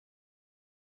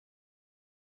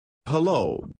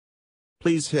Hello.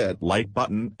 Please hit like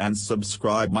button and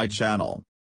subscribe my channel.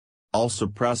 Also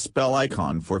press bell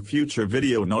icon for future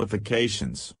video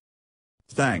notifications.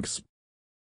 Thanks.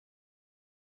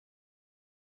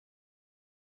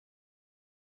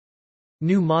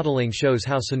 New modeling shows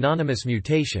how synonymous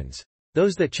mutations,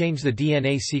 those that change the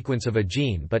DNA sequence of a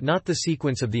gene but not the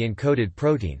sequence of the encoded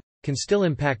protein, can still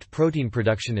impact protein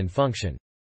production and function.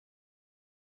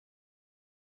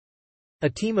 A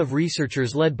team of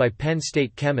researchers led by Penn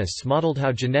State chemists modeled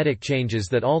how genetic changes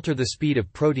that alter the speed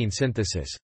of protein synthesis,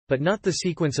 but not the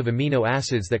sequence of amino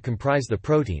acids that comprise the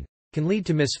protein, can lead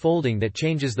to misfolding that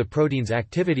changes the protein's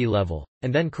activity level,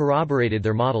 and then corroborated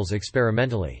their models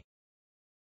experimentally.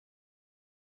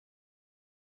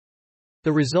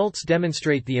 The results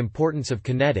demonstrate the importance of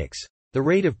kinetics, the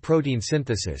rate of protein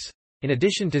synthesis, in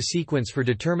addition to sequence for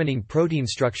determining protein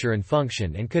structure and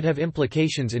function, and could have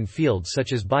implications in fields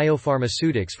such as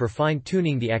biopharmaceutics for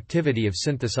fine-tuning the activity of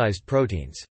synthesized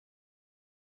proteins.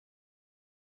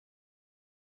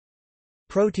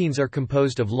 Proteins are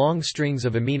composed of long strings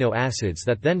of amino acids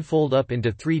that then fold up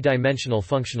into three-dimensional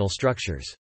functional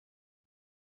structures.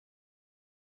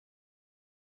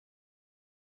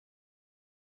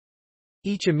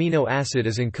 Each amino acid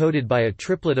is encoded by a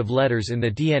triplet of letters in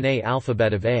the DNA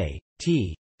alphabet of A,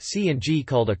 T, C and G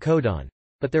called a codon,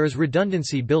 but there is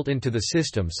redundancy built into the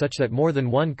system such that more than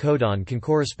one codon can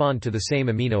correspond to the same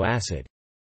amino acid.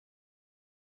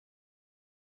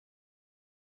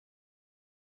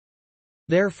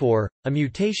 Therefore, a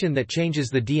mutation that changes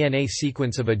the DNA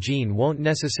sequence of a gene won't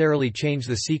necessarily change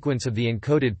the sequence of the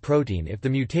encoded protein if the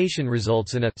mutation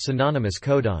results in a synonymous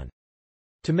codon.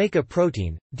 To make a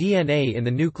protein, DNA in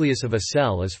the nucleus of a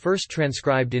cell is first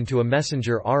transcribed into a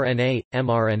messenger RNA,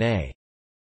 mRNA.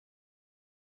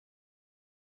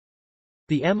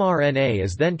 The mRNA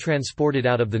is then transported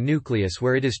out of the nucleus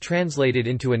where it is translated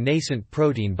into a nascent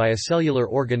protein by a cellular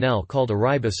organelle called a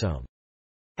ribosome.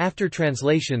 After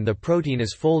translation, the protein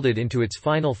is folded into its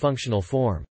final functional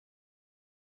form.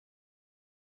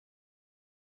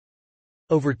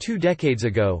 Over 2 decades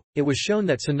ago, it was shown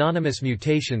that synonymous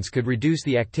mutations could reduce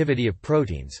the activity of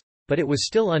proteins, but it was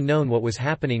still unknown what was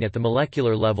happening at the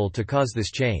molecular level to cause this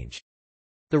change.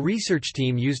 The research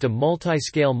team used a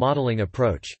multi-scale modeling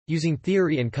approach, using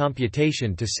theory and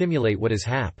computation to simulate what is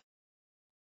happening.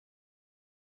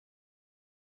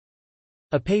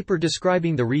 A paper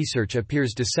describing the research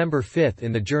appears December 5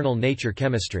 in the journal Nature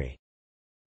Chemistry.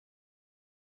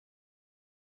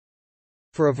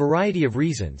 For a variety of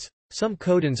reasons, some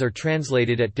codons are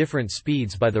translated at different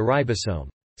speeds by the ribosome,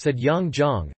 said Yang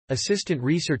Zhang, assistant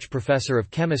research professor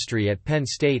of chemistry at Penn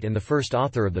State and the first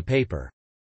author of the paper.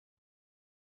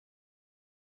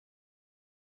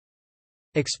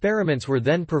 Experiments were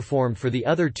then performed for the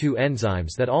other 2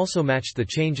 enzymes that also matched the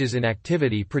changes in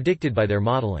activity predicted by their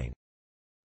modeling.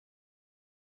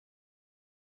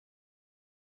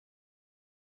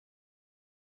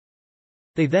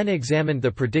 They then examined the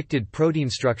predicted protein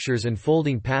structures and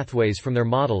folding pathways from their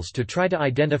models to try to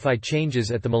identify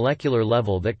changes at the molecular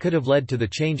level that could have led to the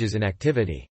changes in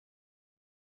activity.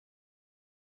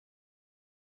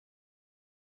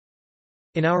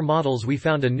 In our models we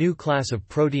found a new class of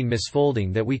protein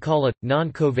misfolding that we call a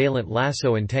non-covalent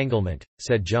lasso entanglement,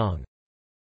 said Zhang.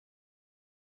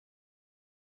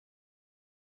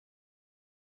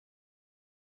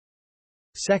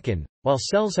 Second, while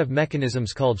cells have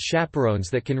mechanisms called chaperones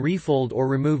that can refold or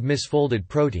remove misfolded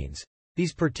proteins,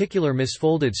 these particular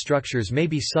misfolded structures may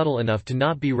be subtle enough to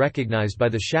not be recognized by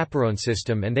the chaperone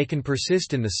system, and they can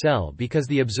persist in the cell because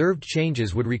the observed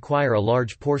changes would require a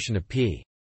large portion of P.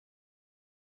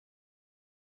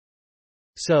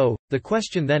 So, the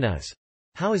question then is,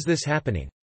 how is this happening?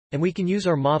 And we can use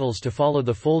our models to follow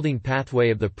the folding pathway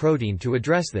of the protein to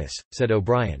address this, said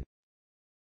O'Brien.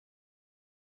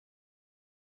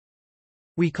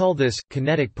 We call this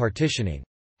kinetic partitioning.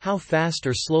 How fast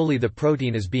or slowly the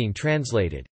protein is being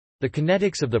translated, the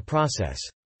kinetics of the process,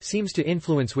 seems to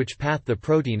influence which path the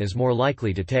protein is more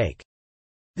likely to take.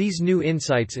 These new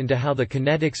insights into how the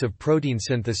kinetics of protein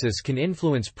synthesis can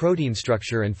influence protein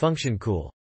structure and function cool.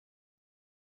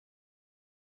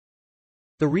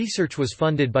 The research was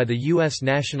funded by the U.S.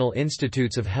 National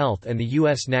Institutes of Health and the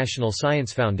U.S. National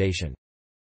Science Foundation.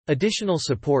 Additional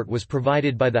support was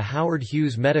provided by the Howard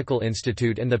Hughes Medical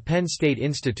Institute and the Penn State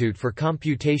Institute for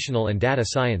Computational and Data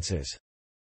Sciences.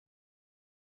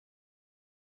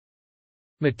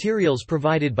 Materials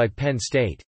provided by Penn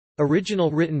State. Original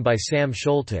written by Sam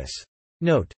Scholtes.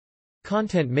 Note: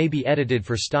 content may be edited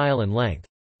for style and length.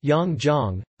 Yang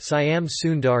Zhang, Syam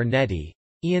Sundar Neti,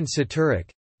 Ian Saturik,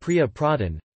 Priya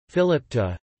Pradhan, Philip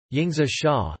Ta, Yingza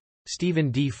Shah,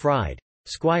 Stephen D. Fried,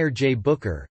 Squire J.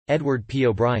 Booker, Edward P.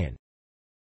 O'Brien.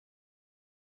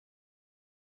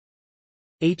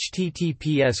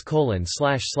 https://ift.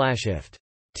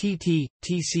 tt.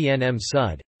 tcnm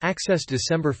sud. Access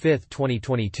December 5,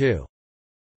 2022.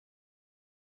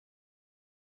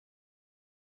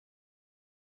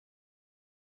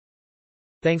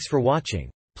 Thanks for watching.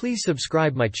 Please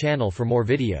subscribe my channel for more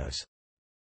videos.